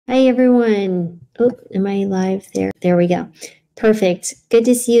Hi, everyone. Oh, am I live there? There we go. Perfect. Good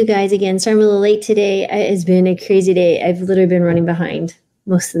to see you guys again. Sorry I'm a little late today. It's been a crazy day. I've literally been running behind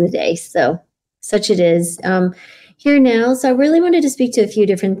most of the day. So such it is. Here now. So I really wanted to speak to a few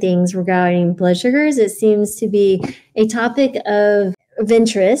different things regarding blood sugars. It seems to be a topic of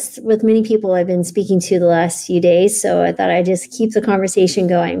interest with many people I've been speaking to the last few days. So I thought I'd just keep the conversation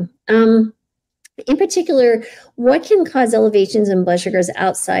going. In particular, what can cause elevations in blood sugars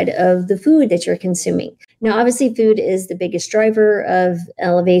outside of the food that you're consuming? Now, obviously, food is the biggest driver of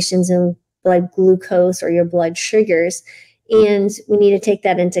elevations in blood glucose or your blood sugars. And we need to take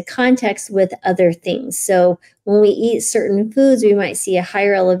that into context with other things. So when we eat certain foods, we might see a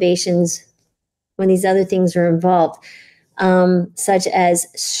higher elevations when these other things are involved, such as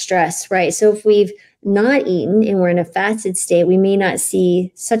stress, right? So if we've not eaten and we're in a fasted state, we may not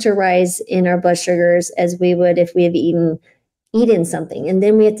see such a rise in our blood sugars as we would if we have eaten something. And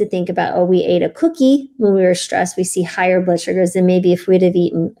then we have to think about, oh, we ate a cookie when we were stressed, we see higher blood sugars than maybe if we'd have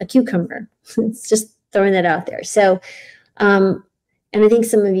eaten a cucumber. It's just throwing that out there. So, and I think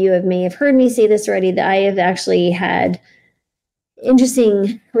some of you may have heard me say this already, that I have actually had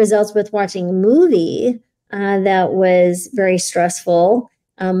interesting results with watching a movie that was very stressful.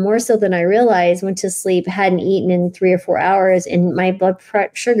 More so than I realized, went to sleep, hadn't eaten in 3 or 4 hours, and my blood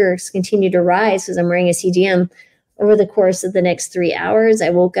sugars continued to rise because I'm wearing a CGM. Over the course of the next 3 hours,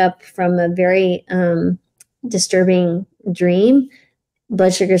 I woke up from a very disturbing dream.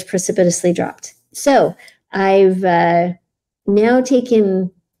 Blood sugars precipitously dropped. So I've now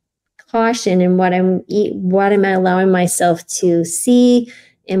taken caution in what I'm allowing myself to see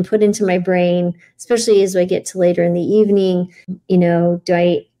and put into my brain, especially as I get to later in the evening. You know,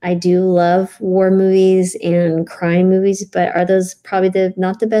 I do love war movies and crime movies, but are those probably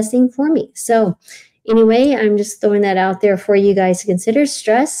not the best thing for me? So anyway, I'm just throwing that out there for you guys to consider.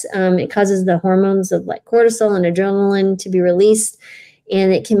 Stress, it causes the hormones of like cortisol and adrenaline to be released,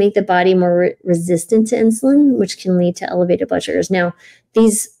 and it can make the body more resistant to insulin, which can lead to elevated blood sugars. Now,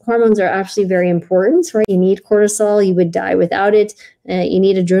 these hormones are actually very important, right? You need cortisol. You would die without it. You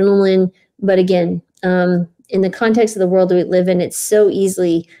need adrenaline. But again, in the context of the world we live in, it's so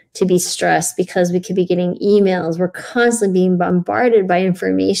easy to be stressed because we could be getting emails. We're constantly being bombarded by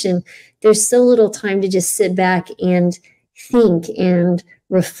information. There's so little time to just sit back and think and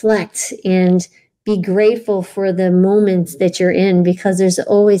reflect and be grateful for the moments that you're in, because there's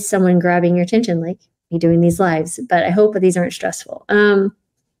always someone grabbing your attention, like me doing these lives. But I hope that these aren't stressful.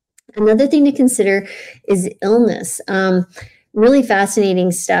 Another thing to consider is illness. Really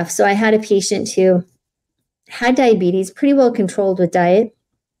fascinating stuff. So I had a patient who had diabetes, pretty well controlled with diet,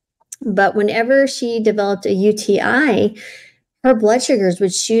 but whenever she developed a UTI, her blood sugars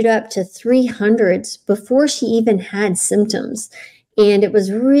would shoot up to 300s before she even had symptoms. And it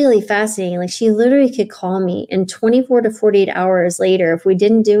was really fascinating. Like, she literally could call me, and 24 to 48 hours later, if we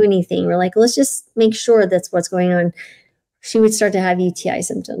didn't do anything, we're like, let's just make sure that's what's going on, she would start to have UTI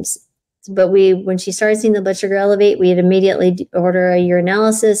symptoms. But when she started seeing the blood sugar elevate, we'd immediately order a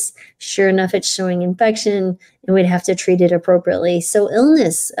urinalysis. Sure enough, it's showing infection, and we'd have to treat it appropriately. So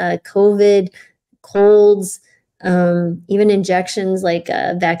illness, COVID, colds, even injections like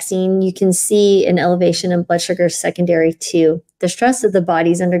a vaccine, you can see an elevation in blood sugar secondary to the stress that the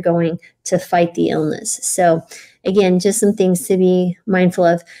body's undergoing to fight the illness. So again, just some things to be mindful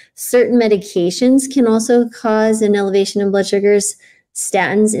of. Certain medications can also cause an elevation in blood sugars.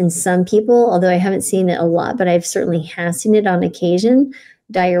 Statins in some people, although I haven't seen it a lot, but I've certainly have seen it on occasion.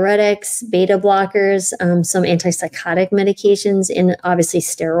 Diuretics, beta blockers, some antipsychotic medications, and obviously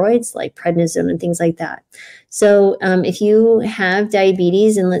steroids like prednisone and things like that. So if you have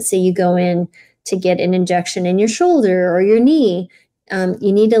diabetes, and let's say you go in to get an injection in your shoulder or your knee,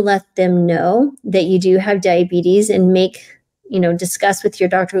 you need to let them know that you do have diabetes, and discuss with your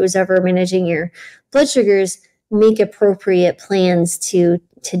doctor, who's ever managing your blood sugars, make appropriate plans to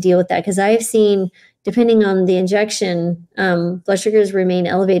deal with that. Because I have seen, depending on the injection, blood sugars remain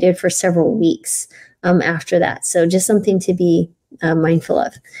elevated for several weeks after that. So just something to be mindful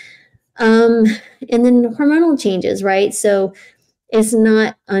of. And then hormonal changes, right? So it's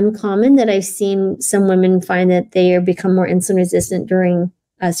not uncommon that I've seen some women find that they become more insulin resistant during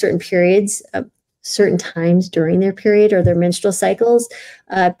certain periods, certain times during their period or their menstrual cycles.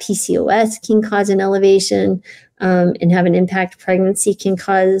 PCOS can cause an elevation and have an impact. Pregnancy can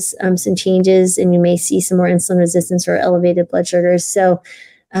cause some changes, and you may see some more insulin resistance or elevated blood sugars. So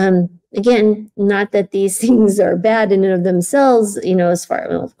again, not that these things are bad in and of themselves,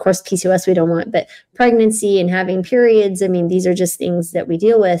 of course, PCOS we don't want, but pregnancy and having periods, I mean, these are just things that we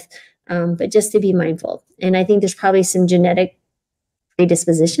deal with, but just to be mindful. And I think there's probably some genetic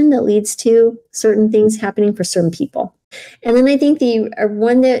predisposition that leads to certain things happening for certain people. And then I think the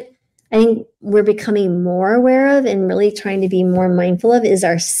one that I think we're becoming more aware of and really trying to be more mindful of is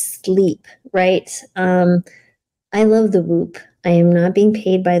our sleep, right? I love the Whoop. I am not being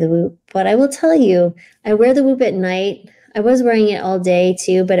paid by the Whoop, but I will tell you, I wear the Whoop at night. I was wearing it all day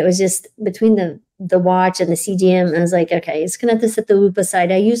too, but it was just between the watch and the CGM. I was like, okay, it's gonna have to set the Whoop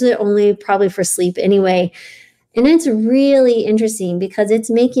aside. I use it only probably for sleep anyway. And it's really interesting because it's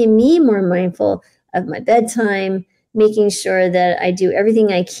making me more mindful of my bedtime, making sure that I do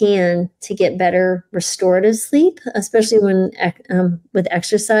everything I can to get better restorative sleep, especially when with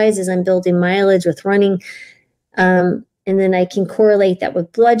exercise, as I'm building mileage with running. And then I can correlate that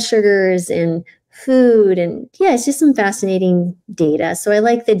with blood sugars and food. And yeah, it's just some fascinating data. So I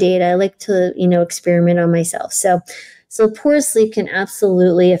like the data. I like to, experiment on myself. So poor sleep can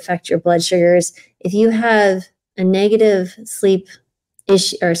absolutely affect your blood sugars. If you have a negative sleep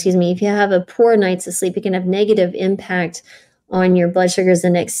issue, or excuse me, if you have a poor night's of sleep, it can have negative impact on your blood sugars the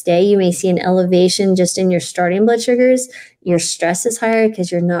next day. You may see an elevation just in your starting blood sugars. Your stress is higher because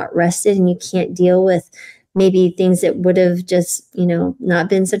you're not rested and you can't deal with maybe things that would have just, not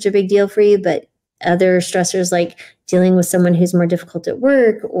been such a big deal for you, but other stressors like dealing with someone who's more difficult at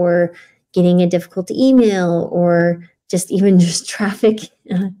work or getting a difficult email or just even just traffic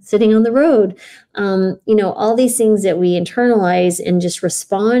sitting on the road. All these things that we internalize and just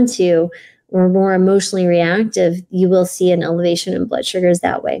respond to or more emotionally reactive, you will see an elevation in blood sugars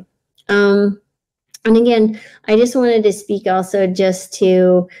that way. And again, I just wanted to speak also just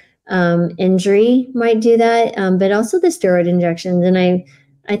to injury might do that, but also the steroid injections. And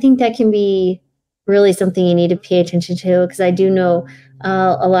I think that can be really something you need to pay attention to because I do know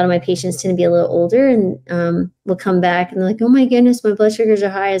a lot of my patients tend to be a little older and will come back and they're like, oh my goodness, my blood sugars are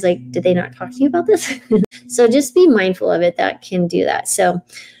high. I was like, did they not talk to you about this? So just be mindful of it. That can do that. So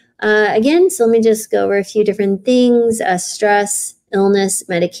again, so let me just go over a few different things, stress, illness,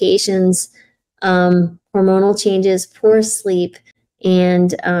 medications, hormonal changes, poor sleep,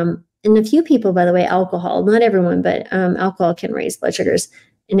 and a few people, by the way, alcohol. Not everyone, but alcohol can raise blood sugars,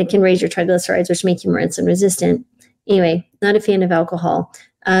 and it can raise your triglycerides, which make you more insulin resistant. Anyway, not a fan of alcohol.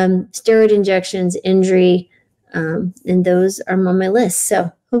 Steroid injections, injury, and those are on my list.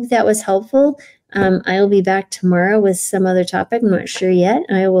 So hope that was helpful. I will be back tomorrow with some other topic. I'm not sure yet.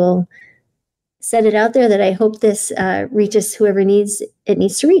 I will set it out there that I hope this reaches whoever it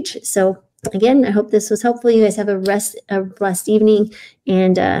needs to reach. So again, I hope this was helpful. You guys have a blessed evening,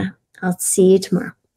 and I'll see you tomorrow.